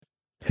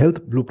Health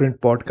blueprint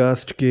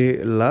podcast के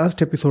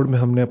last episode में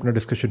हमने अपना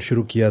डिस्कशन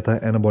शुरू किया था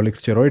एनाबॉलिक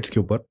स्टेरॉइड्स के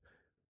ऊपर।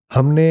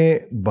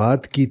 हमने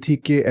बात की थी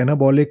कि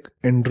एनाबॉलिक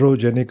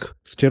एंड्रोजेनिक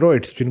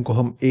स्टेरॉइड्स, जिनको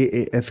हम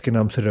AAS के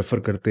नाम से रेफर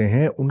करते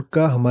हैं,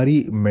 उनका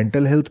हमारी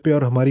मेंटल हेल्थ पे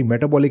और हमारी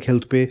मेटाबॉलिक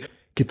हेल्थ पे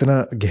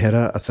कितना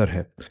गहरा असर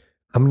है।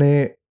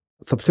 हमने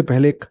सबसे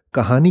पहले एक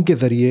कहानी के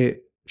ज़रिए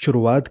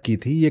शुरुआत की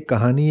थी। ये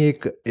कहानी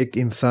एक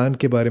इंसान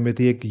के बारे में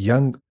थी, एक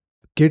यंग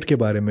किड के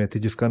बारे में थी,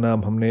 जिसका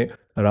नाम हमने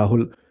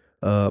राहुल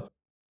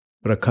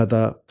रखा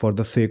था for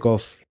the sake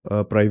of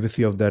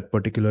privacy of that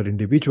particular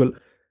individual.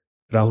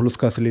 Rahul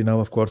उसका असली नाम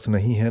ऑफ कोर्स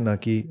नहीं है, ना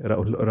कि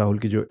राहुल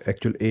की जो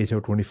एक्चुअल एज है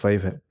वो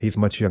 25 है। He is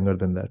much younger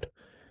than that.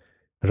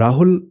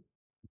 Rahul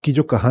की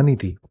जो कहानी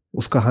थी,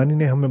 उस कहानी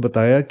ने हमें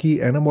बताया कि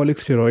एनाबॉलिक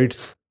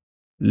स्टेरॉइड्स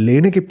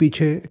लेने के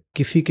पीछे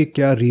किसी के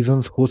क्या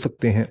रीजंस हो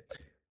सकते हैं,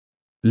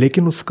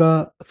 लेकिन उसका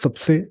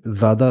सबसे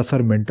ज़्यादा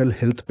असर मेंटल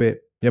हेल्थ पे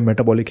या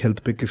मेटाबॉलिक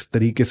हेल्थ पे किस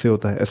तरीके से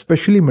होता है,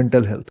 specially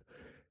mental health.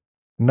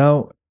 Now,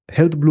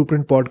 Health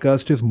Blueprint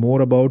podcast is more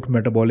about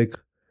metabolic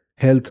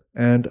health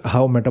and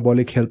how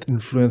metabolic health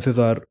influences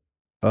our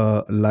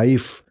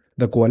life,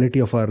 the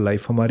quality of our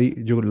life. हमारी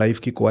जो लाइफ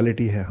की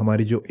क्वालिटी है,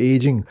 हमारी जो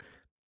एजिंग,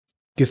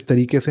 किस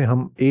तरीके से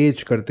हम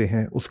एज करते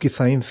हैं, उसकी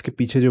साइंस के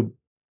पीछे जो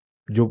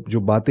जो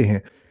जो बातें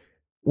हैं,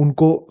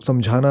 उनको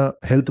समझाना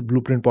हेल्थ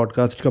ब्लूप्रिंट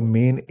पॉडकास्ट का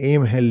मेन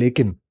एम है।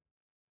 लेकिन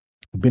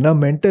बिना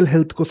मेंटल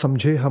हेल्थ को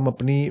समझे हम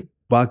अपनी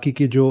बाकी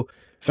के जो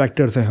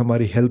फैक्टर्स हैं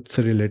हमारी हेल्थ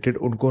से रिलेटेड,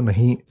 उनको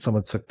नहीं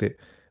समझ सकते।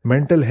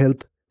 मेंटल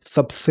हेल्थ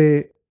सबसे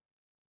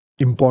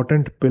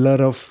इम्पॉर्टेंट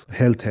पिलर ऑफ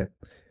हेल्थ है।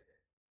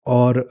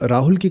 और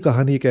राहुल की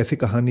कहानी एक ऐसी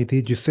कहानी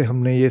थी जिससे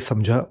हमने ये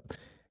समझा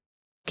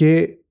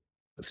कि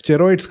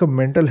स्टेरॉइड्स का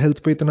मेंटल हेल्थ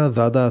पे इतना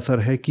ज़्यादा असर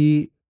है कि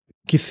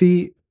किसी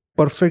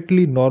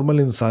परफेक्टली नॉर्मल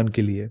इंसान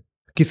के लिए,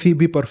 किसी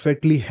भी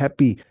परफेक्टली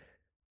हैप्पी,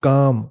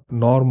 काम,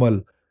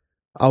 नॉर्मल,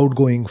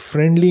 आउटगोइंग,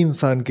 फ्रेंडली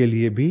इंसान के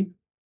लिए भी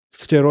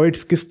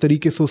स्टेरॉइड्स किस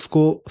तरीके से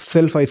उसको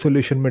सेल्फ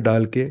आइसोलेशन में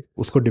डाल के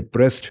उसको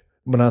डिप्रेस्ड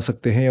बना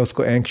सकते हैं, या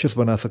उसको एंग्शियस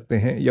बना सकते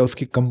हैं, या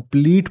उसकी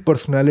कंप्लीट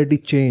पर्सनालिटी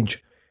चेंज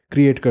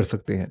क्रिएट कर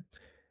सकते हैं।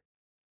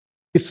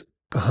 इस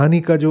कहानी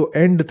का जो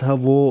एंड था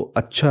वो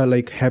अच्छा,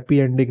 लाइक हैप्पी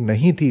एंडिंग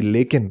नहीं थी,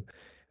 लेकिन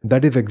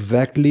that is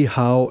exactly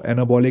how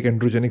anabolic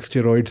androgenic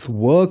steroids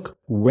work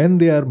when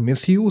they are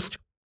misused,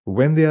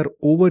 when they are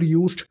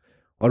overused,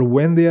 और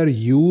when they are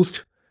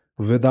used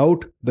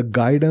without the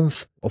guidance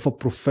of a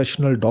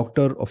professional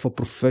doctor, of a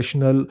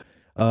professional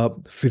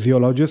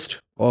physiologist,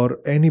 or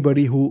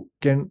anybody who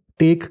can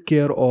take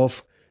care of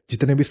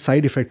जितने भी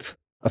side effects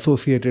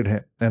associated हैं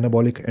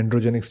anabolic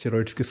androgenic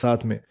steroids के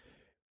साथ में,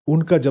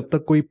 उनका जब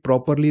तक कोई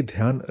प्रॉपरली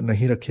ध्यान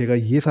नहीं रखेगा,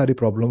 ये सारी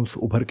प्रॉब्लम्स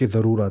उभर के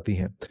ज़रूर आती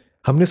हैं।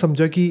 हमने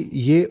समझा कि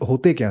ये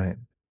होते क्या हैं,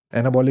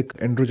 एनाबॉलिक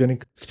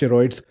एंड्रोजेनिक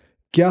स्टेरॉइड्स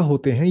क्या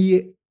होते हैं,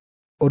 ये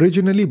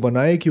ओरिजिनली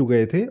बनाए क्यों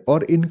गए थे,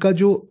 और इनका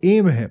जो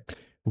एम है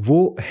वो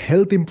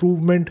हेल्थ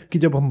इंप्रूवमेंट की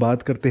जब हम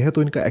बात करते हैं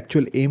तो इनका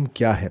एक्चुअल एम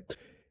क्या है,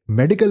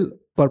 मेडिकल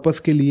पर्पस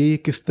के लिए ये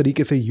किस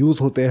तरीके से यूज़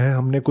होते हैं।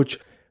 हमने कुछ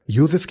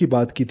यूजेस की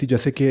बात की थी,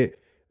 जैसे कि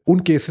उन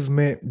केसेस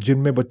में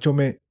जिनमें बच्चों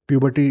में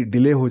प्यूबर्टी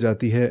डिले हो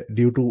जाती है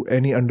due to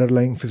any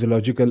underlying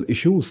physiological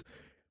issues,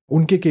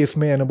 उनके केस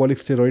में एनाबॉलिक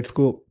स्टेरॉइड्स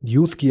को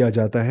यूज़ किया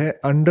जाता है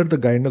under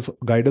the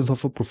guidance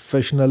of a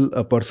professional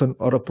person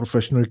और a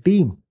professional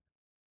team,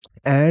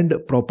 and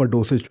proper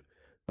dosage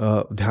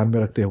ध्यान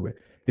में रखते हुए।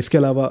 इसके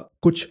अलावा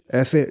कुछ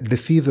ऐसे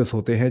डिसीजेस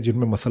होते हैं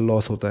जिनमें मसल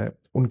लॉस होता है,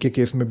 उनके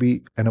केस में भी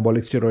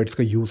एनाबॉलिक स्टेरॉइड्स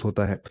का यूज़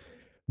होता है।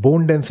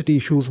 बोन डेंसिटी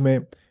इश्यूज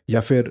में,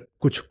 या फिर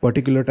कुछ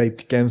पर्टिकुलर टाइप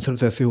के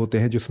कैंसर्स ऐसे होते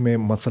हैं जिसमें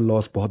मसल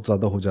लॉस बहुत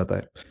ज़्यादा हो जाता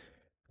है,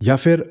 या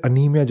फिर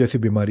अनीमिया जैसी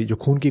बीमारी जो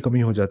खून की कमी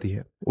हो जाती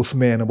है,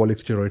 उसमें एनाबॉलिक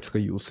स्टेरॉइड्स का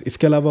यूज़।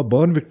 इसके अलावा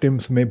बर्न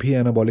विक्टिम्स में भी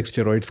एनाबॉलिक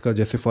स्टेरॉइड्स का,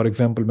 जैसे फॉर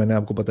एग्जांपल मैंने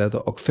आपको बताया था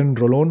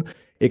ऑक्सिंड्रोलोन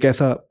एक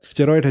ऐसा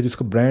स्टेरॉइड है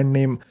जिसका ब्रांड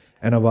नेम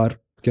एनावार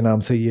के नाम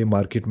से ये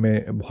मार्केट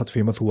में बहुत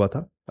फेमस हुआ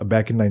था।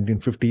 बैक इन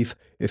 1950s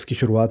इसकी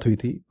शुरुआत हुई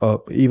थी।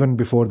 Even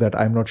before that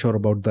I am not sure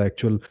about the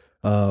actual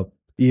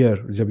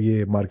year जब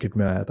ये मार्केट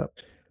में आया था,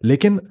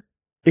 लेकिन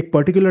एक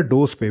पर्टिकुलर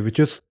डोज पे which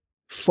is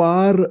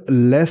far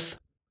less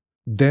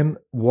than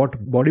what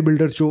body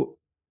builders, जो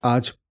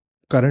आज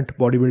करंट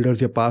बॉडी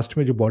बिल्डर्स या पास्ट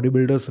में जो बॉडी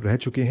बिल्डर्स रह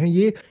चुके हैं,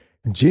 ये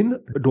जिन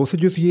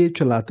डोसेजेस ये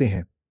चलाते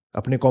हैं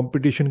अपने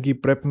कंपटीशन की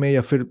प्रेप में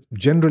या फिर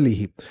जनरली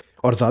ही,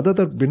 और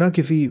ज़्यादातर बिना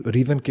किसी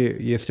रीज़न के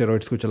ये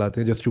स्टेरॉइड्स को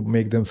चलाते हैं just to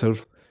make them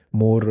self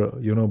more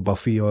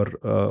buffy और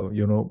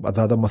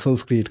ज़्यादा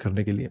मसल्स क्रिएट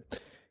करने के लिए।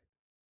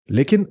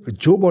 लेकिन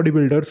जो बॉडी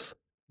बिल्डर्स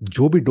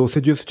जो भी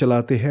डोसेजेस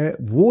चलाते हैं,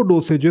 वो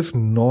डोसेजेस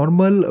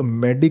नॉर्मल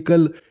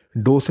मेडिकल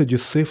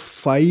डोसेजेस से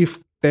 5,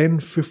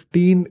 10,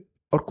 15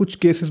 और कुछ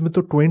केसेस में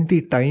तो 20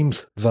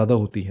 टाइम्स ज़्यादा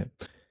होती हैं।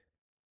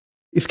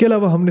 इसके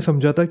अलावा हमने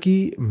समझा था कि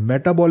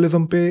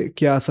मेटाबॉलिज्म पे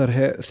क्या असर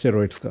है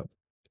स्टेरॉइड्स का।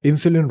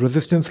 इंसुलिन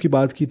रेजिस्टेंस की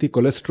बात की थी,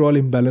 कोलेस्ट्रॉल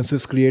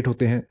इम्बैलेंसेस क्रिएट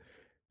होते हैं,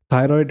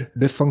 थायराइड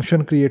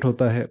डिसफंक्शन क्रिएट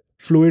होता है,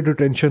 fluid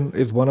retention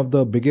is one of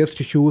the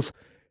biggest issues,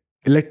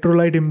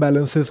 electrolyte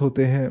imbalances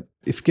होते हैं।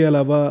 इसके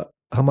अलावा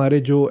हमारे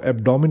जो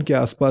एब्डोमेन के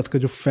आसपास का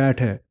जो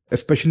फैट है,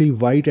 स्पेशली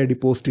वाइट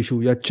एडिपोज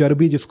टिश्यू या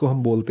चर्बी जिसको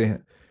हम बोलते हैं,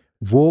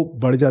 वो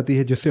बढ़ जाती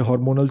है, जिससे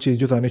हार्मोनल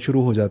चेंजेस आने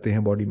शुरू हो जाते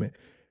हैं बॉडी में।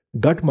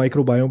 गट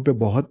माइक्रोबायोम पे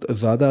बहुत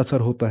ज़्यादा असर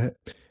होता है।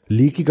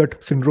 लीकी गट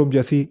सिंड्रोम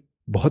जैसी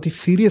बहुत ही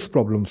सीरियस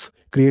प्रॉब्लम्स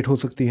क्रिएट हो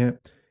सकती हैं।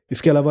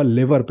 इसके अलावा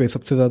लिवर पे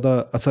सबसे ज़्यादा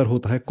असर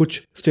होता है।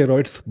 कुछ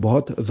स्टेरॉइड्स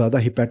बहुत ज़्यादा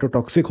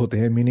हिपैटोटॉक्सिक होते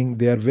हैं, meaning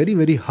they are very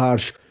very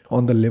harsh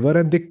on the liver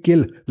and they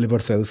kill liver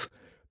cells.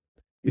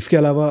 इसके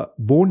अलावा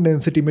बोन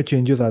डेंसिटी में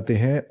चेंजेस आते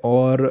हैं,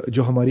 और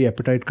जो हमारी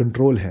एपेटाइट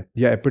कंट्रोल है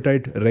या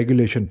apatite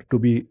regulation to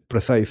be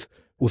precise,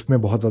 उसमें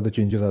बहुत ज़्यादा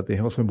चेंजेस आते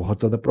हैं, उसमें बहुत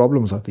ज़्यादा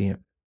प्रॉब्लम्स आती हैं।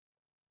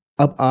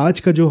 अब आज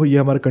का जो ये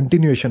हमारा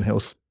कंटिन्यूएशन है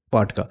उस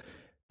पार्ट का,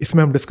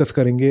 इसमें हम डिस्कस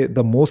करेंगे the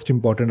most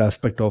important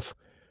aspect of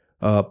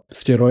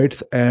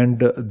steroids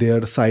and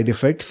their side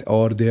effects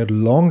और their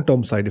long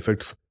term side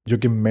effects, जो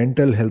कि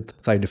मेंटल हेल्थ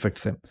साइड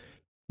इफ़ेक्ट्स हैं।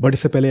 बट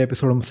इससे पहले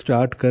एपिसोड हम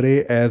स्टार्ट करें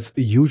as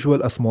usual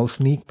a small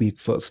sneak peek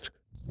first.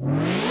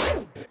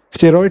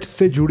 Steroids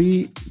से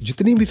जुड़ी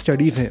जितनी भी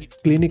स्टडीज़ हैं,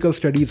 क्लिनिकल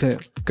स्टडीज़ हैं,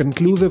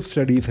 कंक्लूसिव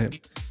स्टडीज़ हैं,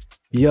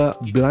 या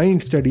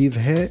ब्लाइंड स्टडीज़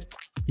हैं,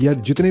 या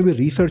जितने भी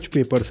रिसर्च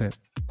पेपर्स हैं,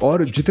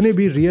 और जितने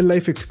भी रियल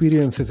लाइफ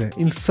एक्सपीरियंसेस हैं,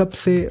 इन सब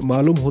से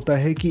मालूम होता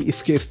है कि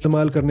इसके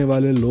इस्तेमाल करने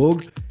वाले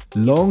लोग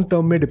लॉन्ग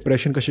टर्म में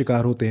डिप्रेशन का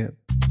शिकार होते हैं।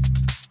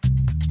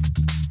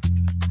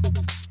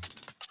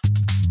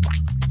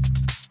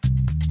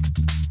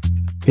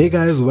 हे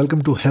guys,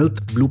 welcome to health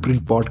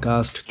blueprint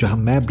podcast, जहां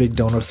मैं ब्रेक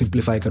डाउन और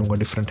सिंप्लीफाई करूंगा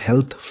different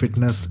health,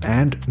 fitness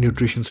and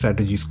nutrition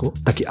strategies को,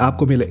 ताकि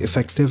आपको मिले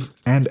effective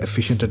and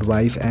efficient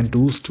advice and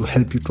tools to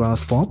help you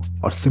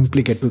transform और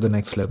simply get to the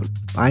next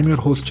level. I am your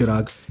host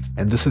Chirag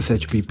and this is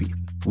HBP.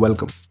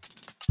 Welcome.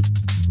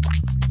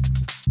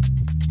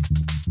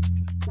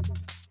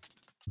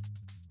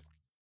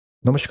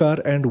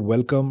 नमस्कार and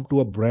welcome to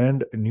a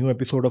brand new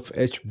episode of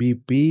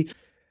एचबीपी।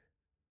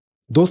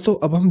 दोस्तों,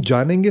 अब हम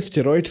जानेंगे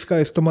steroids का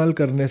इस्तेमाल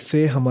करने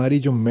से हमारी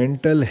जो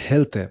मेंटल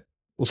हेल्थ है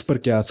उस पर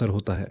क्या असर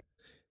होता है।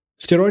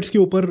 स्टेरॉइड्स के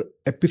ऊपर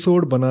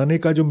एपिसोड बनाने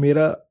का जो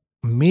मेरा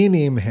मेन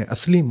एम है,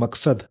 असली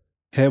मकसद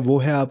है, वो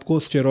है आपको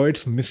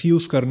स्टेरॉइड्स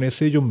मिसयूज करने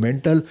से जो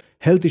मेंटल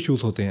हेल्थ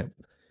इश्यूज होते हैं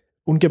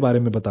उनके बारे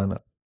में बताना।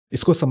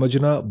 इसको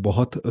समझना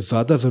बहुत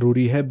ज़्यादा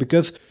ज़रूरी है,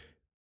 बिकॉज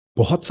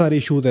बहुत सारे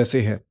इश्यूज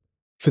ऐसे हैं,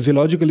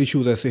 फिजियोलॉजिकल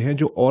इश्यूज ऐसे हैं,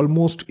 जो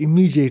almost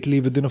immediately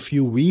with in a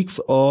few weeks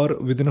और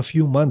with in a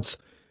few months,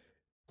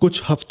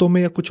 कुछ हफ्तों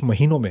में या कुछ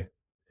महीनों में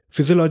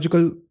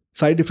फिजियोलॉजिकल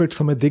साइड इफेक्ट्स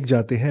हमें दिख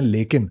जाते हैं।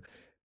 लेकिन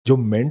जो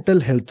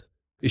मेंटल हेल्थ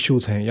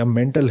इश्यूज हैं या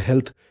मेंटल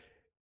हेल्थ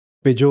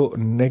पे जो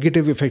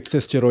नेगेटिव इफेक्ट्स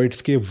है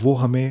स्टेरॉइड्स के, वो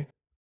हमें,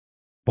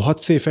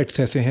 बहुत से इफेक्ट्स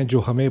ऐसे हैं जो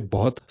हमें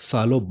बहुत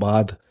सालों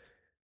बाद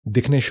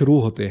दिखने शुरू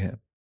होते हैं,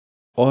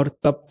 और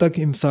तब तक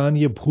इंसान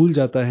ये भूल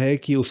जाता है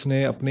कि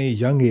उसने अपने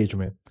यंग एज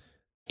में,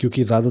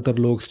 क्योंकि ज़्यादातर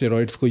लोग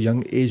स्टेरॉइड्स को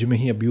यंग एज में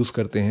ही अब्यूज़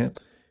करते हैं,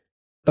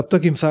 तब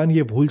तक इंसान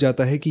ये भूल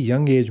जाता है कि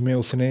यंग एज में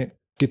उसने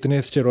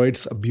कितने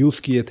स्टेरॉइड्स अब्यूज़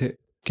किए थे,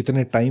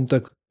 कितने टाइम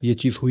तक ये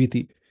चीज़ हुई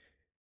थी,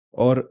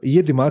 और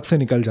ये दिमाग से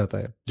निकल जाता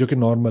है, जो कि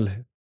नॉर्मल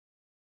है।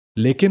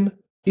 लेकिन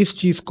इस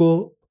चीज़ को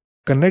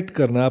कनेक्ट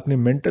करना अपने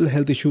मेंटल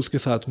हेल्थ इश्यूज़ के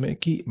साथ में,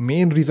 कि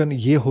मेन रीज़न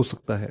ये हो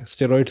सकता है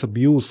स्टेरॉइड्स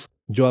अब्यूज़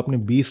जो आपने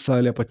 20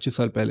 साल या 25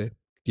 साल पहले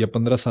या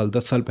 15 साल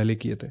 10 साल पहले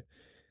किए थे।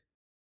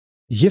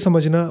 ये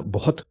समझना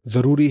बहुत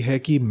ज़रूरी है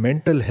कि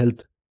मेंटल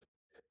हेल्थ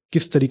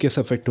किस तरीके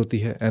से अफेक्ट होती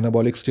है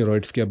एनाबॉलिक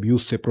स्टेरॉइड्स के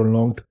अब्यूज़ से,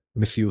 प्रोलॉन्ग्ड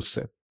मिसयूज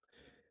से।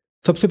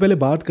 सबसे पहले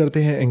बात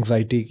करते हैं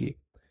एंग्जाइटी की।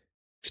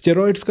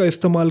 स्टेरॉइड्स का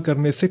इस्तेमाल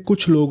करने से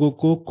कुछ लोगों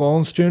को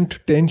कांस्टेंट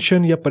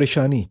टेंशन या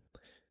परेशानी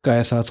का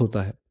एहसास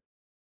होता है।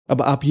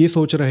 अब आप ये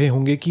सोच रहे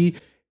होंगे कि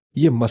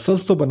ये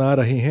मसल्स तो बना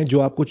रहे हैं जो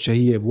आपको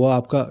चाहिए, वो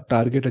आपका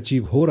टारगेट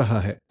अचीव हो रहा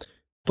है,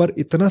 पर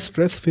इतना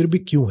स्ट्रेस फिर भी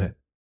क्यों है?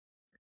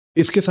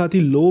 इसके साथ ही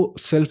लो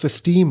सेल्फ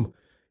एस्टीम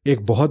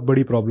एक बहुत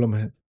बड़ी प्रॉब्लम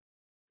है।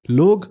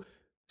 लोग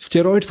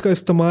स्टेरॉइड्स का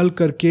इस्तेमाल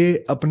करके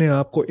अपने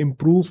आप को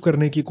इम्प्रूव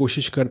करने की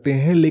कोशिश करते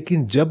हैं,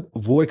 लेकिन जब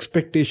वो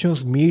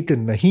एक्सपेक्टेशंस मीट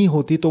नहीं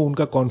होती तो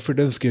उनका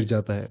कॉन्फिडेंस गिर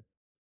जाता है,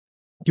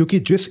 क्योंकि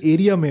जिस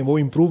एरिया में वो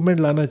इम्प्रूवमेंट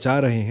लाना चाह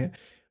रहे हैं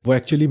वो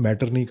एक्चुअली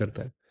मैटर नहीं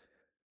करता है।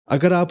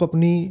 अगर आप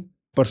अपनी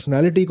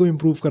पर्सनालिटी को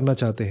इम्प्रूव करना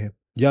चाहते हैं,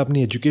 या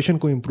अपनी एजुकेशन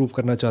को इम्प्रूव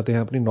करना चाहते हैं,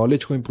 अपनी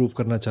नॉलेज को इम्प्रूव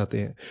करना चाहते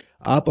हैं,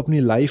 आप अपनी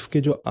लाइफ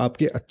के जो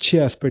आपके अच्छे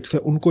एस्पेक्ट्स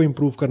हैं उनको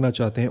इम्प्रूव करना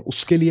चाहते हैं,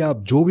 उसके लिए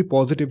आप जो भी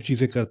पॉजिटिव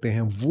चीज़ें करते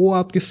हैं वो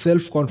आपके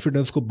सेल्फ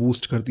कॉन्फिडेंस को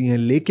बूस्ट करती हैं।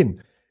 लेकिन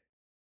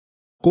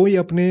कोई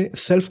अपने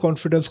सेल्फ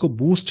कॉन्फिडेंस को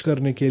बूस्ट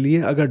करने के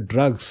लिए अगर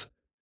ड्रग्स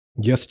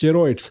या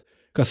स्टेरॉइड्स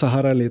का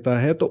सहारा लेता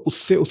है, तो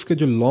उससे उसके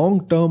जो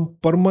long term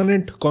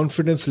permanent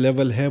confidence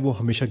level है वो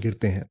हमेशा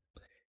गिरते हैं,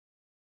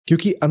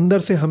 क्योंकि अंदर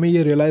से हमें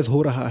ये रियलाइज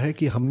हो रहा है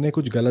कि हमने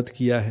कुछ गलत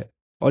किया है।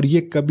 और ये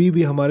कभी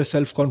भी हमारे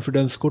सेल्फ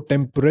कॉन्फिडेंस को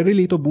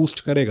टेम्परेरीली तो बूस्ट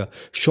करेगा,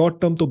 शॉर्ट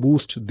टर्म तो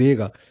बूस्ट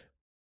देगा।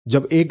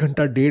 जब 1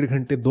 घंटा, 1.5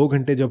 घंटे, 2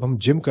 घंटे जब हम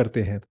जिम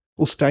करते हैं,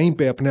 उस टाइम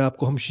पे अपने आप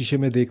को हम शीशे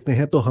में देखते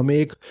हैं, तो हमें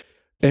एक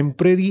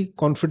टेम्परेरी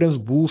कॉन्फिडेंस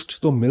बूस्ट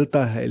तो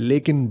मिलता है,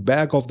 लेकिन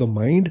back of the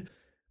mind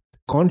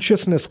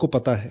consciousness को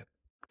पता है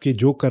कि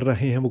जो कर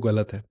रहे हैं वो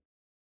गलत है।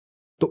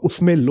 तो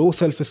उसमें लो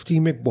सेल्फ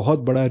एस्टीम एक बहुत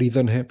बड़ा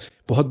रीज़न है,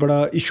 बहुत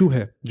बड़ा इशू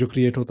है जो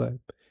क्रिएट होता है।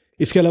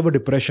 इसके अलावा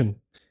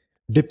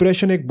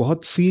डिप्रेशन एक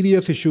बहुत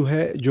सीरियस इशू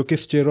है, जो कि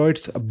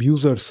स्टेरॉइड्स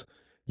अब्यूज़र्स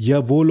या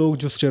वो लोग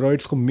जो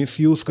स्टेरॉइड्स को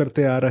मिसयूज़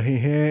करते आ रहे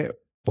हैं,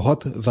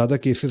 बहुत ज़्यादा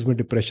केसेस में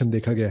डिप्रेशन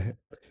देखा गया है।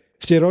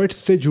 स्टेरॉइड्स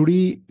से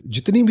जुड़ी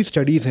जितनी भी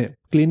स्टडीज़ हैं,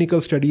 क्लिनिकल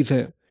स्टडीज़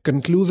हैं,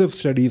 कंक्लूसिव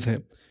स्टडीज़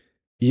हैं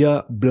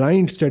या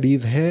ब्लाइंड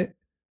स्टडीज़ हैं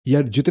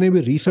या जितने भी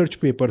रिसर्च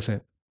पेपर्स हैं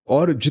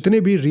और जितने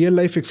भी रियल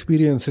लाइफ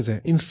एक्सपीरियंसेस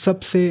हैं, इन सब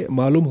से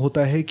मालूम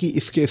होता है कि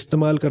इसके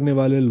इस्तेमाल करने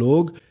वाले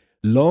लोग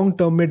लॉन्ग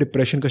टर्म में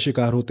डिप्रेशन का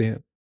शिकार होते हैं।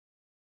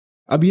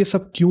 अब ये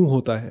सब क्यों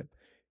होता है?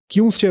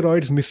 क्यों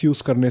स्टेरॉइड्स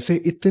मिसयूज करने से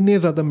इतने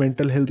ज्यादा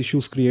मेंटल हेल्थ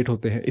इश्यूज क्रिएट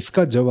होते हैं?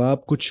 इसका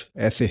जवाब कुछ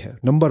ऐसे है।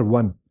 Number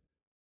 1,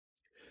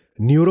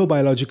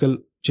 neurobiological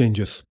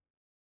changes.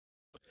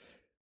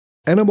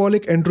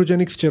 Anabolic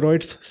androgenic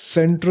steroids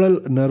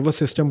central nervous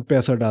system पे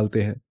असर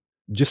डालते हैं,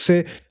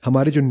 जिससे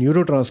हमारे जो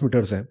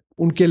न्यूरोट्रांसमीटर्स हैं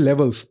उनके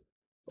लेवल्स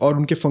और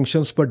उनके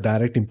फंक्शंस पर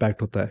डायरेक्ट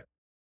इंपैक्ट होता है।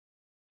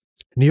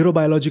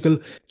 न्यूरोबायोलॉजिकल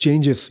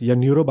चेंजेस या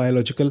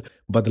न्यूरोबायोलॉजिकल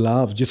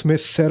बदलाव, जिसमें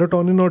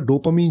सेरोटोनिन और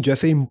डोपामीन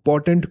जैसे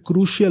इंपॉर्टेंट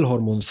क्रूशियल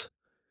हार्मोन्स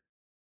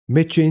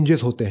में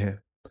चेंजेस होते हैं।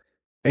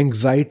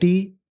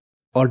 एंग्जाइटी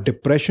और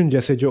डिप्रेशन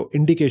जैसे जो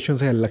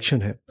इंडिकेशंस हैं,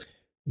 लक्षण हैं,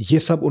 ये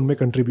सब उनमें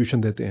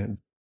कंट्रीब्यूशन देते हैं।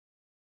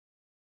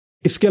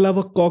 इसके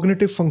अलावा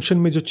कॉग्निटिव फंक्शन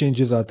में जो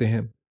चेंजेस आते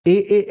हैं,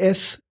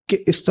 एएएस के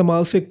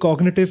इस्तेमाल से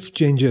कॉग्निटिव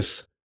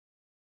चेंजेस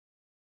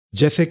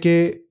जैसे कि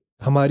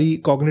हमारी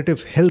कॉग्निटिव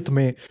हेल्थ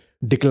में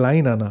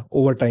डिक्लाइन आना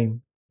ओवर टाइम,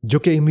 जो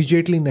कि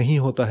इमीडिएटली नहीं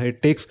होता है,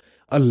 takes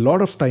a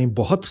lot of time,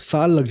 बहुत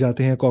साल लग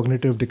जाते हैं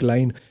कॉग्निटिव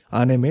डिक्लाइन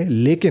आने में,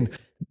 लेकिन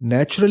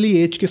नेचुरली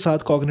एज के साथ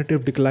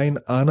कॉग्निटिव डिक्लाइन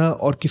आना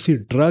और किसी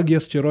ड्रग या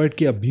स्टेरॉइड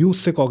के अब्यूज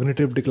से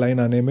कॉग्निटिव डिक्लाइन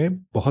आने में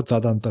बहुत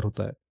ज़्यादा अंतर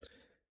होता है।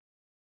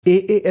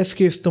 एएएस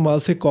के इस्तेमाल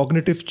से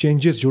कॉग्निटिव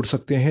चेंजेस जुड़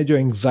सकते हैं जो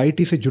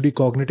एंग्जाइटी से जुड़ी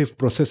कॉग्निटिव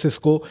प्रोसेसेस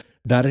को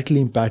डायरेक्टली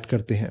इंपैक्ट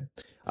करते हैं।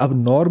 अब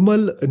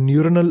नॉर्मल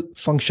न्यूरनल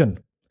फंक्शन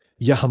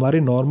या हमारे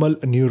नॉर्मल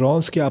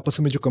न्यूरॉन्स के आपस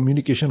में जो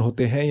कम्युनिकेशन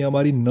होते हैं या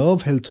हमारी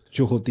नर्व हेल्थ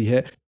जो होती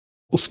है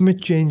उसमें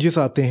चेंजेस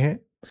आते हैं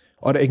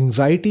और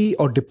एंग्जाइटी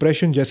और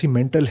डिप्रेशन जैसी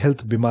मेंटल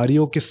हेल्थ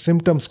बीमारियों के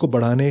सिम्टम्स को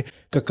बढ़ाने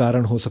का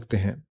कारण हो सकते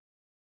हैं।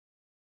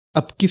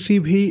 अब किसी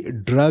भी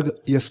ड्रग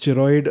या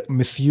स्टेरॉइड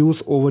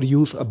मिसयूज,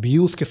 ओवरयूज,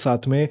 अब्यूज के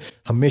साथ में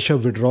हमेशा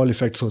विड्रॉल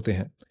इफेक्ट्स होते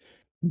हैं।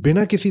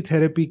 बिना किसी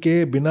थेरेपी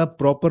के, बिना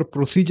प्रॉपर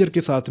प्रोसीजर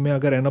के साथ में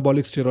अगर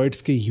एनाबॉलिक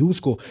स्टेरॉइड्स के यूज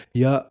को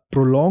या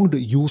प्रोलॉन्ग्ड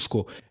यूज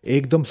को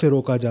एकदम से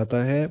रोका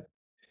जाता है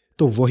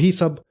तो वही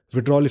सब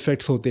विड्रॉल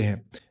इफेक्ट्स होते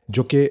हैं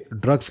जो कि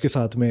ड्रग्स के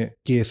साथ में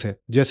केस है,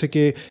 जैसे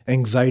कि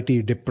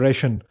एंग्जाइटी,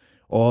 डिप्रेशन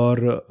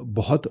और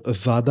बहुत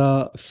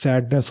ज़्यादा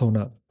सैडनेस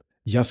होना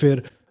या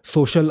फिर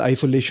सोशल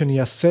आइसोलेशन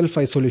या सेल्फ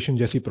आइसोलेशन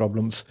जैसी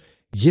प्रॉब्लम्स।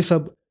 ये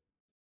सब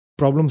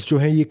प्रॉब्लम्स जो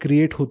हैं ये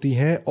क्रिएट होती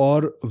हैं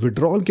और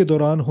विड्रॉल के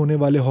दौरान होने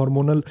वाले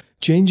हार्मोनल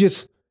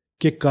चेंजेस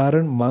के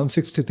कारण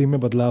मानसिक स्थिति में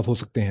बदलाव हो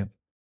सकते हैं।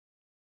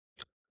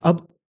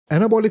 अब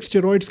एनाबॉलिक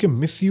स्टेरॉइड्स के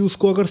मिसयूज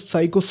को अगर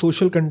साइको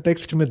सोशल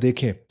कंटेक्स्ट में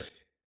देखें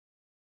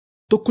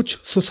तो कुछ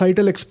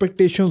सोसाइटल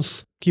एक्सपेक्टेशंस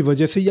की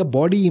वजह से या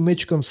बॉडी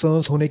इमेज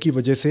कंसर्न्स होने की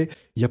वजह से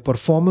या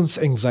परफॉर्मेंस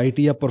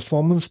एंग्जाइटी या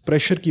परफॉर्मेंस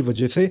प्रेशर की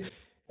वजह से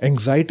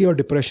एंग्जाइटी और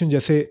डिप्रेशन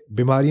जैसे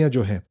बीमारियां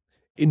जो हैं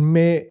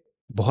इनमें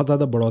बहुत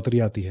ज़्यादा बढ़ोतरी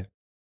आती है।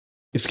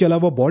 इसके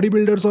अलावा बॉडी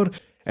बिल्डर्स और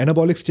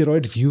एनाबॉलिक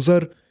स्टेरॉइड्स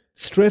यूज़र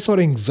स्ट्रेस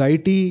और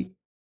एंग्जाइटी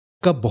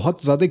का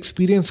बहुत ज़्यादा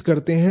एक्सपीरियंस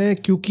करते हैं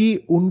क्योंकि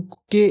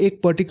उनके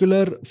एक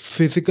पर्टिकुलर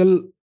फिजिकल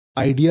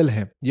आइडियल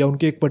हैं या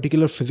उनके एक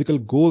पर्टिकुलर फिजिकल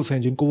गोल्स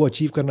हैं जिनको वो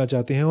अचीव करना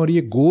चाहते हैं, और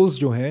ये गोल्स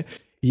जो हैं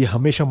ये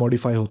हमेशा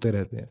मॉडिफाई होते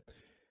रहते हैं।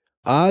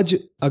 आज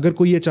अगर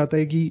कोई ये चाहता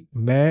है कि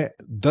मैं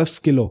 10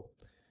 kilo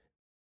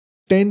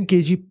 10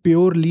 KG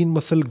pure lean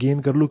muscle gain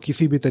कर लूँ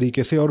किसी भी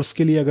तरीके से, और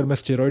उसके लिए अगर मैं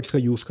स्टेरॉइड्स का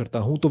यूज़ करता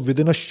हूँ तो with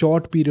in a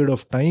short period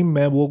of time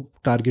मैं वो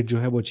टारगेट जो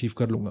है वो अचीव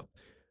कर लूँगा।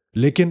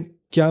 लेकिन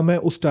क्या मैं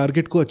उस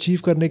टारगेट को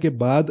अचीव करने के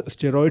बाद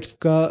स्टेरॉइड्स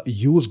का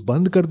यूज़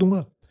बंद कर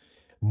दूंगा?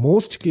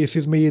 मोस्ट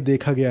केसेस में ये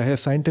देखा गया है,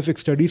 साइंटिफिक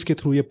स्टडीज के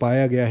थ्रू ये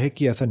पाया गया है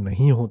कि ऐसा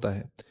नहीं होता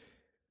है।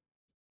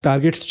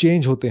 टारगेट्स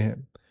चेंज होते हैं,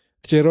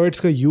 स्टेरॉइड्स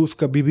का यूज़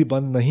कभी भी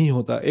बंद नहीं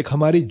होता। एक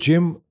हमारी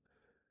जिम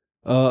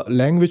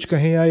लैंग्वेज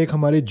कहें या एक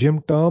हमारे जिम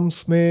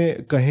टर्म्स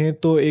में कहें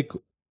तो एक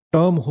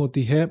टर्म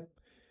होती है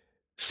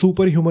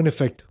सुपर ह्यूमन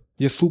इफेक्ट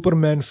या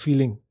सुपरमैन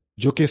फीलिंग,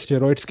 जो कि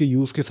स्टेरॉइड्स के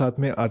यूज़ के साथ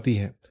में आती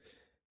है।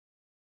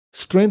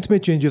 स्ट्रेंथ में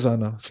चेंजेस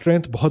आना,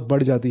 स्ट्रेंथ बहुत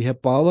बढ़ जाती है,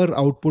 पावर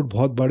आउटपुट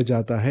बहुत बढ़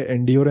जाता है,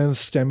 एंड्योरेंस,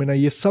 स्टेमिना,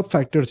 ये सब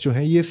फैक्टर्स जो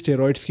हैं ये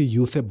स्टेरॉइड्स के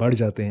यूज़ से बढ़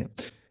जाते हैं।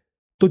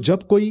 तो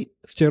जब कोई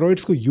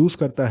स्टेरॉइड्स को यूज़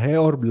करता है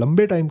और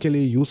लंबे टाइम के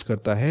लिए यूज़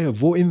करता है,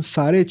 वो इन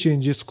सारे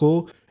चेंजेस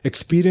को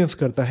एक्सपीरियंस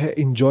करता है,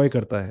 इंजॉय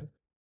करता है।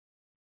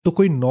 तो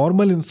कोई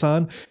नॉर्मल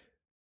इंसान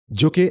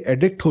जो कि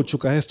एडिक्ट हो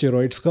चुका है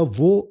स्टेरॉइड्स का,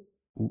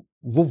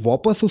 वो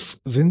वापस उस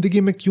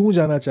जिंदगी में क्यों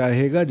जाना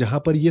चाहेगा जहां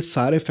पर ये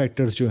सारे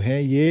फैक्टर्स जो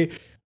हैं, ये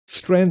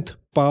स्ट्रेंथ,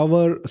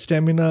 पावर,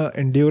 स्टेमिना,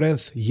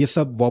 एंड्योरेंस, ये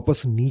सब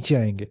वापस नीचे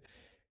आएंगे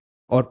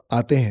और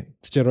आते हैं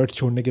स्टेरॉइड्स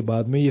छोड़ने के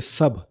बाद में। ये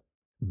सब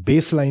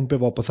बेस लाइन पे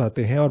वापस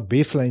आते हैं और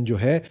बेस लाइन जो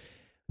है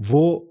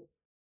वो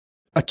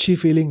अच्छी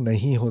फीलिंग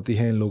नहीं होती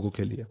है इन लोगों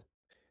के लिए।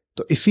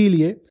 तो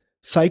इसीलिए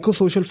साइको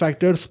सोशल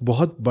फैक्टर्स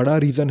बहुत बड़ा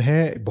रीज़न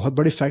है, बहुत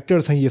बड़े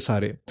फैक्टर्स हैं ये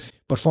सारे।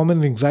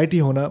 परफॉर्मेंस एंग्जाइटी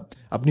होना,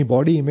 अपनी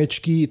बॉडी इमेज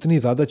की इतनी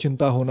ज़्यादा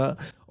चिंता होना,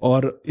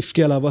 और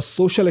इसके अलावा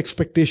सोशल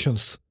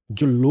एक्सपेक्टेशंस,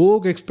 जो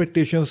लोग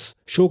एक्सपेक्टेशंस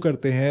शो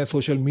करते हैं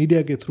सोशल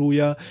मीडिया के थ्रू,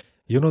 या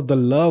the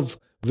love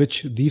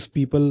which these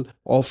people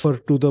offer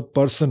to the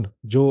person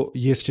जो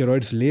ये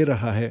स्टेरॉइड्स ले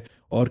रहा है,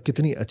 और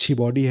कितनी अच्छी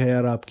बॉडी है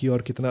यार आपकी,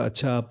 और कितना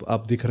अच्छा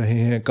आप दिख रहे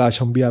हैं,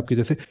 काश हम भी आपके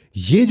जैसे।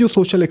 ये जो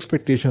सोशल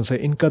एक्सपेक्टेशंस है,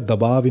 इनका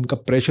दबाव, इनका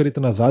प्रेशर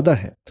इतना ज़्यादा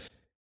है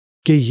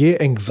कि ये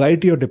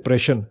एंग्जाइटी और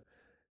डिप्रेशन,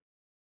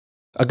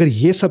 अगर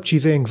ये सब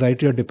चीज़ें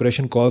एंग्जाइटी और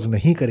डिप्रेशन कॉज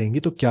नहीं करेंगी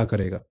तो क्या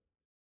करेगा।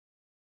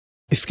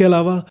 इसके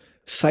अलावा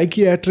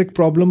साइकियाट्रिक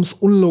प्रॉब्लम्स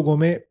उन लोगों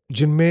में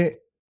जिनमें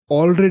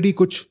ऑलरेडी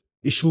कुछ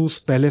इश्यूज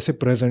पहले से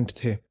प्रेजेंट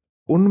थे,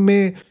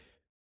 उनमें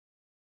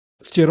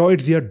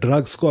स्टेरॉइड्स या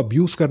ड्रग्स को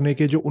अब्यूज करने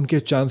के जो उनके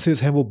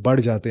चांसेस हैं वो बढ़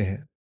जाते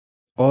हैं,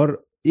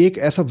 और एक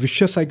ऐसा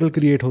विशियस साइकिल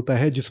क्रिएट होता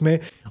है जिसमें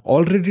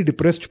ऑलरेडी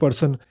डिप्रेस्ड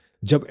पर्सन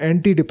जब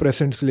एंटी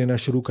डिप्रेसेंट्स लेना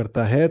शुरू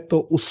करता है तो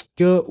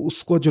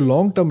उसको जो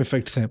लॉन्ग टर्म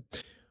इफेक्ट्स हैं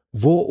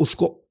वो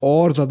उसको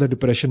और ज़्यादा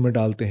डिप्रेशन में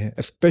डालते हैं,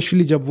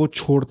 स्पेशली जब वो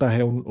छोड़ता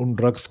है उन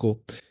ड्रग्स को।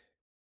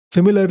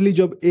 सिमिलरली,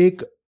 जब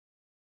एक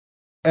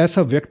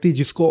ऐसा व्यक्ति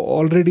जिसको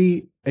ऑलरेडी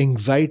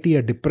एंग्जाइटी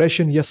या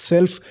डिप्रेशन या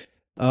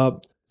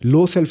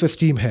लो सेल्फ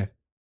एस्टीम है,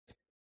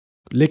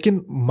 लेकिन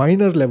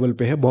माइनर लेवल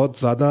पे है, बहुत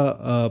ज़्यादा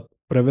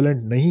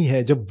प्रेवलेंट नहीं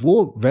है, जब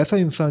वो वैसा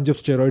इंसान जब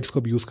स्टेरॉइड्स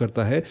को यूज़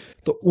करता है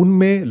तो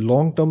उनमें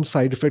long term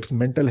side effects,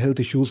 mental health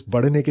issues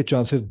बढ़ने के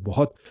चांसेस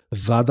बहुत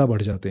ज़्यादा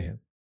बढ़ जाते हैं।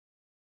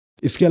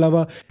 इसके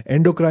अलावा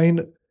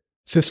एंडोक्राइन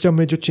सिस्टम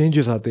में जो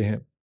चेंजेस आते हैं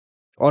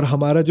और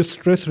हमारा जो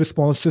स्ट्रेस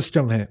रिस्पॉन्स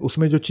सिस्टम है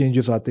उसमें जो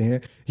चेंजेस आते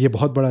हैं, ये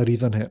बहुत बड़ा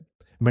रीज़न है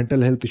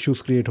मेंटल हेल्थ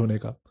इश्यूज क्रिएट होने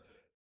का।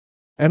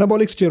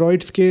 एनाबॉलिक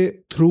स्टेरॉइड्स के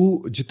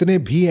थ्रू जितने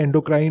भी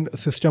एंडोक्राइन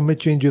सिस्टम में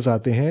चेंजेस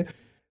आते हैं,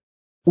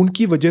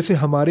 उनकी वजह से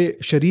हमारे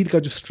शरीर का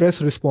जो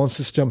स्ट्रेस रिस्पॉन्स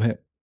सिस्टम है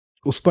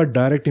उस पर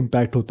डायरेक्ट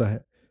इम्पैक्ट होता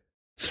है।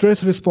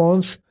 स्ट्रेस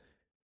रिस्पॉन्स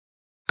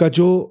का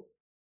जो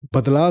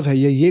बदलाव है,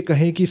 या ये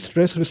कहें कि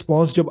स्ट्रेस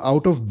रिस्पॉन्स जब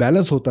आउट ऑफ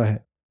बैलेंस होता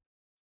है,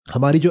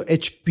 हमारी जो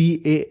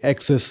HPA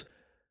axis,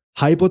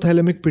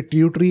 hypothalamic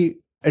pituitary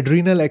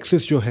adrenal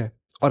axis जो है,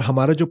 और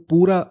हमारा जो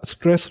पूरा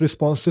स्ट्रेस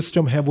रिस्पॉन्स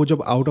सिस्टम है वो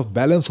जब आउट ऑफ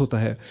बैलेंस होता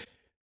है,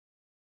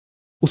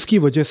 उसकी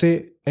वजह से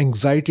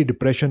एंग्जाइटी,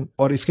 डिप्रेशन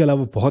और इसके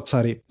अलावा बहुत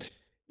सारे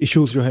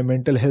इश्यूज जो है,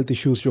 मेंटल हेल्थ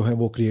इश्यूज जो हैं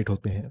वो क्रिएट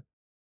होते हैं।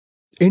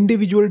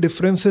 इंडिविजुअल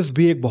डिफरेंसेस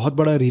भी एक बहुत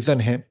बड़ा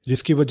रीज़न है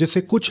जिसकी वजह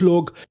से कुछ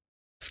लोग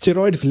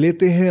स्टेरॉइड्स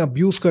लेते हैं,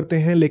 अब्यूज़ करते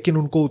हैं, लेकिन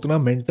उनको उतना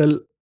मेंटल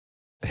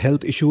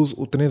हेल्थ इश्यूज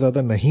उतने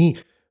ज़्यादा नहीं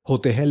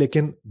होते हैं।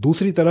 लेकिन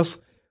दूसरी तरफ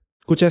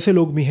कुछ ऐसे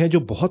लोग भी हैं जो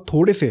बहुत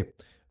थोड़े से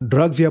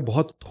ड्रग्स या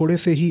बहुत थोड़े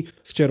से ही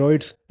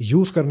स्टेरॉइड्स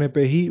यूज़ करने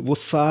पे ही वो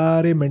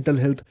सारे मेंटल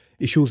हेल्थ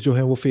इश्यूज जो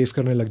हैं वो फेस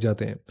करने लग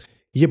जाते हैं।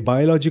 ये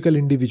बायोलॉजिकल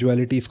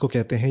इंडिविजुअलिटी इसको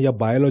कहते हैं, या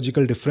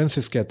बायोलॉजिकल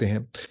डिफरेंसेस कहते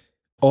हैं।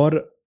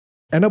 और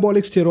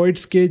एनाबॉलिक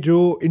स्टेरॉइड्स के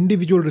जो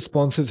इंडिविजुअल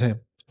रिस्पॉन्सेज हैं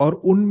और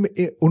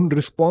उन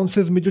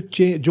रिस्पॉन्सेज में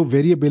जो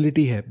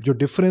वेरिएबिलिटी है, जो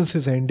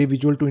डिफरेंसेस हैं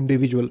इंडिविजुअल टू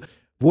इंडिविजुअल,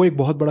 वो एक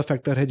बहुत बड़ा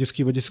फैक्टर है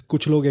जिसकी वजह से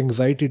कुछ लोग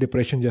एंग्जाइटी,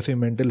 डिप्रेशन जैसे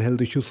मेंटल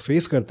हेल्थ इश्यूज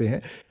फेस करते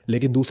हैं,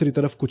 लेकिन दूसरी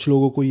तरफ कुछ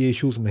लोगों को ये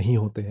इश्यूज नहीं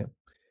होते हैं।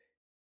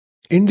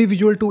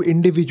 इंडिविजुअल टू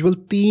इंडिविजुअल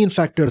 3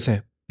 फैक्टर्स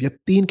हैं, या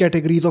 3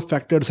 कैटेगरीज ऑफ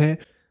फैक्टर्स हैं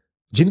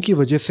जिनकी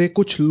वजह से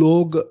कुछ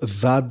लोग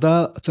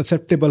ज़्यादा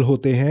ससेप्टेबल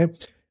होते हैं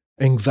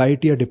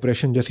एंग्जाइटी या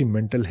डिप्रेशन जैसी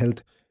मेंटल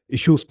हेल्थ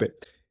इश्यूज पे।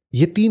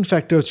 ये 3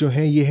 फैक्टर्स जो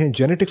हैं ये हैं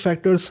genetic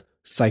factors,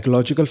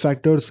 psychological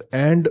factors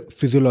and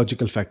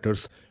physiological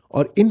factors.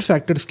 और इन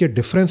फैक्टर्स के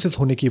डिफरेंसेस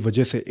होने की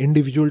वजह से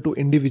इंडिविजुअल टू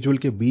इंडिविजुअल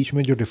के बीच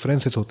में जो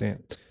डिफरेंसेस होते हैं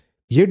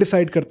ये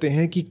डिसाइड करते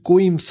हैं कि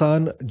कोई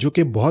इंसान जो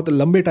कि बहुत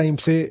लंबे टाइम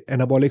से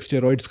एनाबॉलिक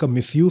स्टेरॉइड्स का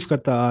मिसयूज़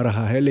करता आ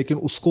रहा है, लेकिन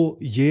उसको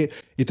ये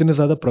इतने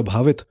ज़्यादा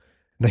प्रभावित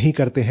नहीं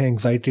करते हैं,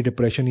 एंग्जाइटी,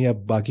 डिप्रेशन या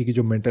बाकी की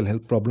जो मेंटल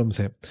हेल्थ प्रॉब्लम्स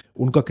हैं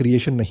उनका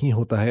क्रिएशन नहीं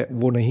होता है,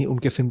 वो नहीं,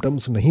 उनके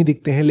सिम्टम्स नहीं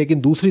दिखते हैं।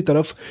 लेकिन दूसरी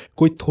तरफ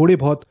कोई थोड़े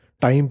बहुत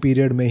टाइम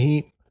पीरियड में ही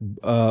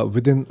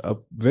within a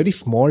very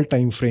small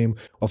time frame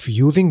of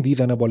using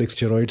these anabolic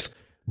steroids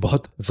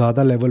बहुत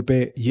ज़्यादा लेवल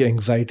पे ये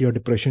एंग्जाइटी और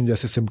डिप्रेशन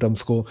जैसे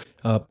सिम्टम्स को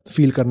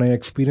फील करना या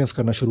एक्सपीरियंस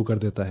करना शुरू कर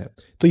देता है।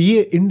 तो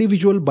ये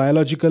इंडिविजुअल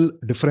बायोलॉजिकल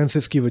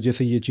डिफरेंसेस की वजह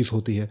से ये चीज़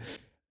होती है।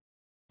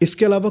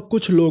 इसके अलावा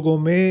कुछ लोगों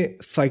में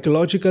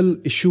साइकोलॉजिकल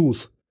इश्यूज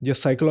या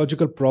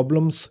साइकोलॉजिकल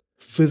प्रॉब्लम्स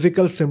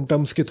फिजिकल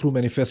सिम्टम्स के थ्रू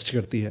मैनिफेस्ट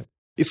करती है।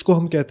 इसको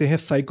हम कहते हैं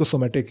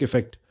साइकोसोमेटिक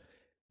इफेक्ट।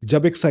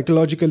 जब एक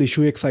साइकोलॉजिकल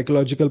इशू, एक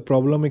साइकोलॉजिकल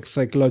प्रॉब्लम, एक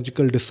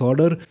साइकोलॉजिकल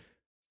डिसऑर्डर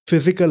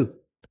फिजिकल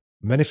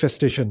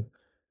मैनिफेस्टेशन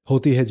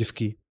होती है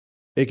जिसकी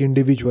एक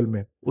इंडिविजुअल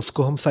में,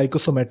 उसको हम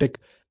साइकोसोमेटिक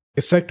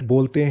इफेक्ट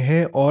बोलते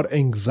हैं। और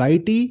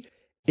एंग्जाइटी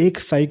एक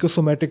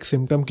साइकोसोमेटिक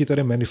सिम्टम की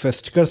तरह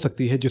मैनिफेस्ट कर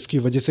सकती है जिसकी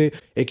वजह से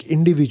एक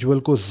इंडिविजुअल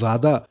को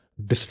ज़्यादा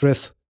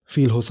डिस्ट्रेस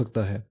फील हो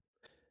सकता है।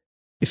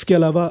 इसके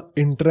अलावा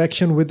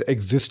interaction with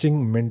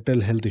existing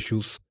mental health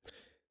issues,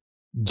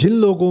 जिन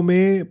लोगों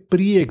में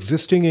प्री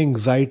एग्जिस्टिंग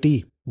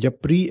एंग्जाइटी या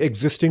प्री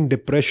एग्जिस्टिंग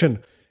डिप्रेशन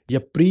या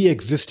pre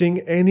existing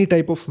any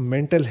type of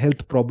mental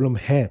health problem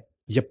है,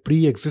 या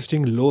pre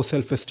existing low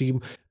self esteem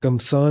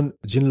concern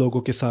जिन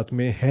लोगों के साथ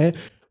में है,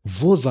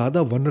 वो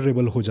ज़्यादा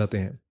वनरेबल हो जाते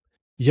हैं,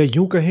 या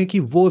यूं कहें कि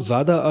वो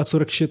ज़्यादा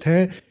असुरक्षित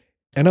हैं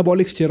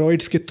एनाबॉलिक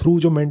स्टेरॉइड्स के थ्रू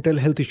जो मेंटल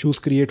हेल्थ इश्यूज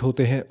क्रिएट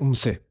होते हैं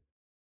उनसे।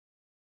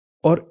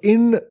 और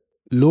इन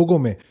लोगों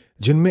में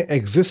जिनमें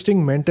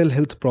एग्जिस्टिंग मेंटल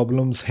हेल्थ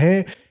प्रॉब्लम्स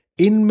हैं,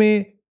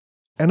 इनमें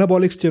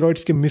एनाबॉलिक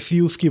स्टेरॉइड्स के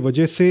मिसयूज की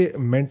वजह से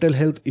मेंटल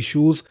हेल्थ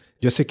इश्यूज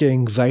जैसे कि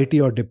एंग्जाइटी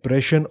और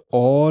डिप्रेशन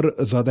और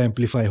ज़्यादा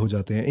एम्पलीफाई हो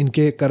जाते हैं,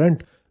 इनके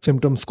करंट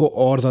सिम्टम्स को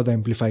और ज़्यादा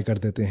एम्पलीफाई कर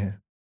देते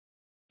हैं।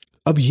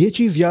 अब ये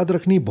चीज़ याद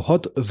रखनी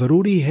बहुत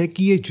ज़रूरी है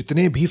कि ये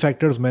जितने भी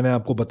फैक्टर्स मैंने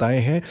आपको बताए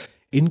हैं,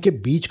 इनके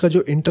बीच का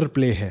जो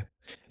इंटरप्ले है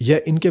या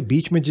इनके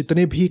बीच में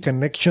जितने भी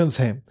कनेक्शंस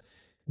हैं,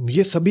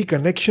 ये सभी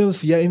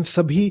कनेक्शंस या इन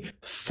सभी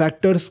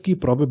फैक्टर्स की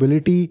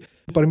प्रोबेबिलिटी,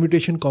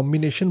 परम्यूटेशन,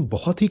 कॉम्बिनेशन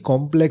बहुत ही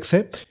कॉम्प्लेक्स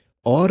है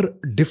और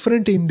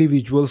डिफरेंट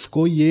इंडिविजुअल्स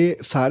को ये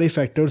सारे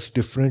फैक्टर्स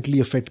डिफरेंटली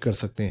अफेक्ट कर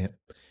सकते हैं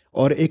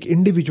और एक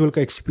इंडिविजुअल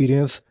का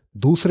एक्सपीरियंस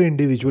दूसरे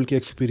इंडिविजुअल के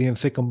एक्सपीरियंस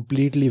से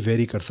कंप्लीटली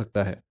वेरी कर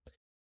सकता है।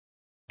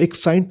 एक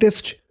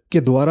साइंटिस्ट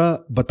के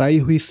द्वारा बताई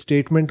हुई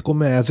स्टेटमेंट को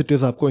मैं एज इट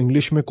इज़ आपको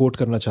इंग्लिश में कोट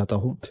करना चाहता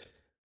हूँ।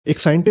 एक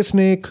साइंटिस्ट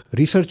ने एक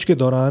रिसर्च के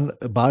दौरान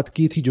बात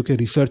की थी, जो कि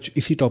रिसर्च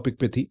इसी टॉपिक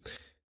पे थी।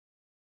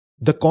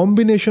 The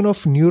combination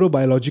of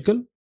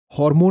neurobiological,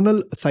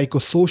 hormonal,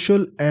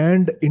 psychosocial,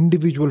 and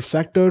individual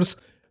factors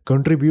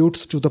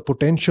contributes to the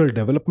potential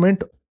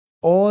development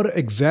or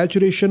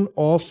exaggeration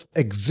of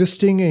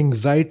existing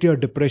anxiety or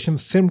depression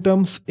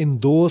symptoms in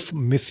those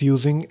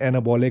misusing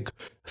anabolic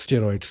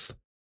steroids.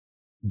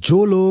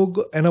 जो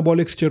लोग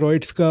एनाबॉलिक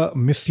स्टेरॉइड्स का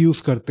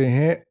misuse करते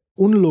हैं,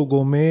 उन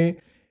लोगों में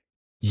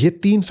ये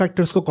तीन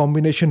फैक्टर्स का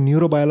कॉम्बिनेशन,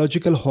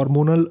 न्यूरोबायोलॉजिकल,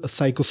 हार्मोनल,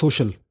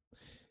 साइकोसोशल,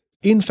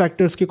 इन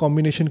फैक्टर्स के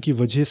कॉम्बिनेशन की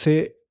वजह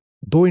से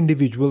दो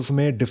इंडिविजुअल्स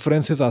में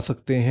डिफरेंसेस आ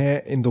सकते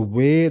हैं in the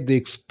way they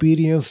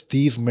experience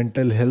these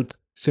mental health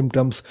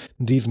symptoms,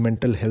 these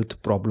mental health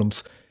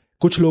problems.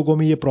 कुछ लोगों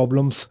में ये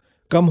प्रॉब्लम्स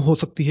कम हो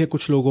सकती है,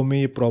 कुछ लोगों में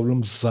ये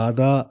प्रॉब्लम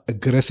ज़्यादा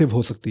अग्रेसिव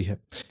हो सकती है।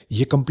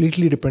 ये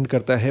कंप्लीटली डिपेंड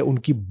करता है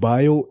उनकी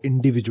बायो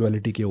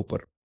इंडिविजुअलिटी के ऊपर।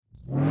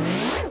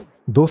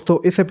 दोस्तों,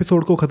 इस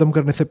एपिसोड को ख़त्म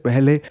करने से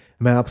पहले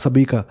मैं आप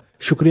सभी का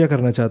शुक्रिया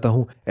करना चाहता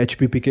हूँ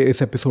HPP के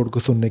इस एपिसोड को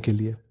सुनने के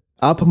लिए।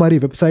 आप हमारी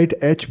वेबसाइट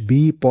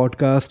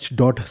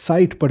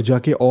hbpodcast.site पर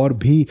जाके और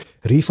भी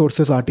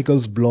resources,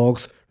 articles,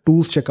 blogs,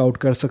 tools check out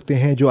कर सकते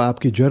हैं जो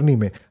आपकी जर्नी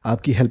में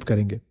आपकी हेल्प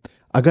करेंगे।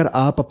 अगर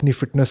आप अपनी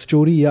फिटनेस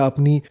स्टोरी या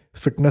अपनी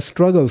फिटनेस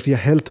स्ट्रगल्स या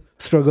हेल्थ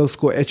स्ट्रगल्स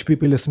को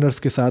HPP लिसनर्स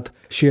के साथ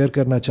शेयर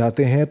करना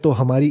चाहते हैं तो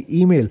हमारी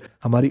ईमेल,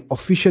 हमारी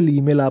ऑफिशियल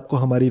ईमेल आपको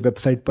हमारी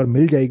वेबसाइट पर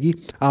मिल जाएगी।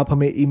 आप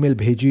हमें ईमेल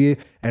भेजिए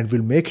and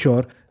will make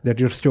sure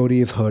that your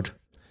story is heard.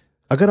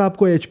 अगर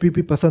आपको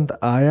HPP पसंद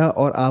आया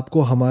और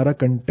आपको हमारा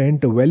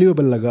कंटेंट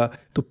वैल्यूएबल लगा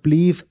तो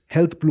प्लीज़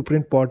हेल्थ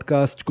ब्लूप्रिंट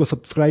पॉडकास्ट को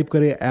सब्सक्राइब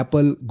करें।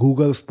 Apple,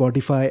 Google,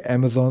 Spotify,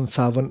 Amazon,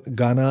 Saavn,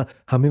 Gaana,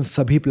 हम इन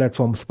सभी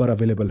प्लेटफॉर्म्स पर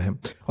अवेलेबल हैं।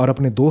 और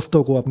अपने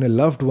दोस्तों को, अपने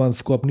लव्ड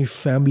वंस को, अपनी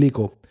फैमिली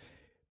को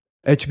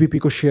HPP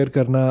को शेयर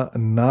करना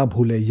ना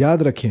भूलें।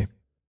 याद रखें,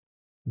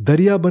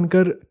 दरिया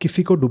बनकर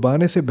किसी को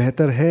डुबाने से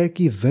बेहतर है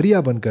कि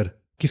जरिया बनकर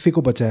किसी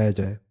को बचाया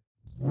जाए।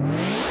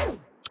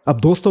 अब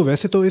दोस्तों,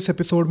 वैसे तो इस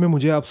एपिसोड में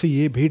मुझे आपसे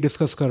ये भी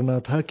डिस्कस करना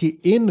था कि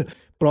इन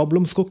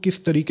प्रॉब्लम्स को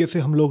किस तरीके से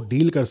हम लोग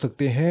डील कर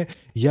सकते हैं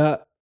या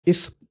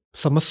इस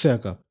समस्या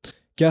का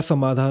क्या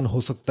समाधान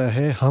हो सकता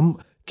है, हम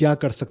क्या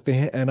कर सकते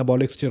हैं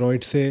एनाबॉलिक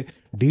स्टेरॉइड से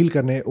डील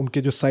करने,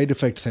 उनके जो साइड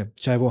इफ़ेक्ट्स हैं,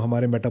 चाहे वो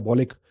हमारे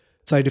मेटाबॉलिक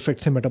साइड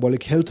इफ़ेक्ट्स हैं,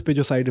 मेटाबॉलिक हेल्थ पे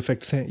जो साइड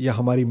इफ़ेक्ट्स हैं या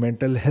हमारी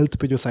मेंटल हेल्थ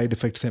पे जो साइड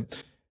इफ़ेक्ट्स हैं,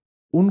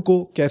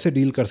 उनको कैसे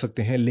डील कर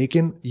सकते हैं।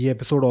 लेकिन ये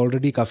एपिसोड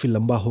ऑलरेडी काफ़ी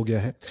लंबा हो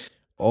गया है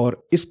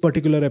और इस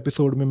पर्टिकुलर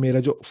एपिसोड में मेरा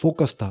जो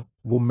फोकस था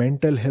वो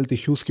मेंटल हेल्थ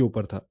इश्यूज के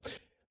ऊपर था।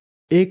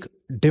 एक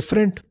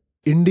डिफरेंट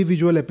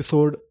इंडिविजुअल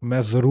एपिसोड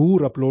मैं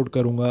ज़रूर अपलोड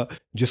करूंगा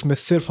जिसमें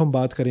सिर्फ हम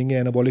बात करेंगे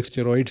एनाबॉलिक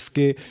स्टेरॉइड्स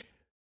के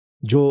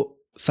जो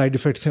साइड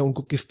इफ़ेक्ट्स हैं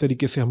उनको किस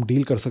तरीके से हम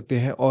डील कर सकते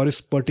हैं। और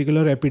इस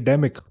पर्टिकुलर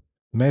एपिडेमिक,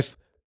 मैं इस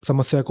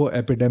समस्या को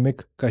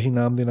एपिडेमिक का ही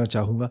नाम देना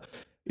चाहूँगा,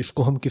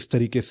 इसको हम किस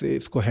तरीके से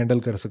इसको हैंडल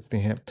कर सकते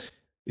हैं,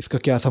 इसका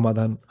क्या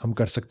समाधान हम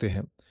कर सकते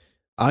हैं।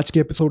 आज के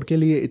एपिसोड के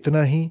लिए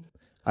इतना ही।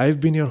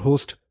 I've been your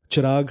host,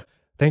 Chirag.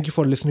 Thank you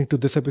for listening to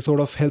this episode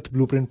of Health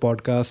Blueprint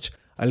Podcast.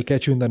 I'll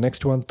catch you in the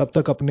next one. तब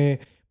तक अपने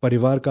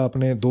परिवार का,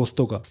 अपने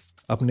दोस्तों का,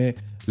 अपने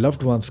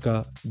loved ones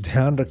का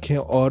ध्यान रखें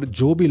और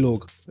जो भी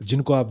लोग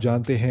जिनको आप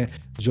जानते हैं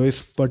जो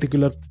इस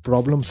पर्टिकुलर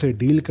प्रॉब्लम से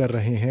डील कर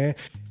रहे हैं,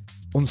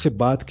 उनसे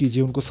बात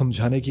कीजिए, उनको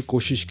समझाने की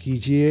कोशिश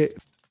कीजिए।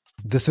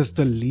 This is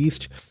the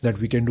least that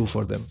we can do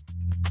for them.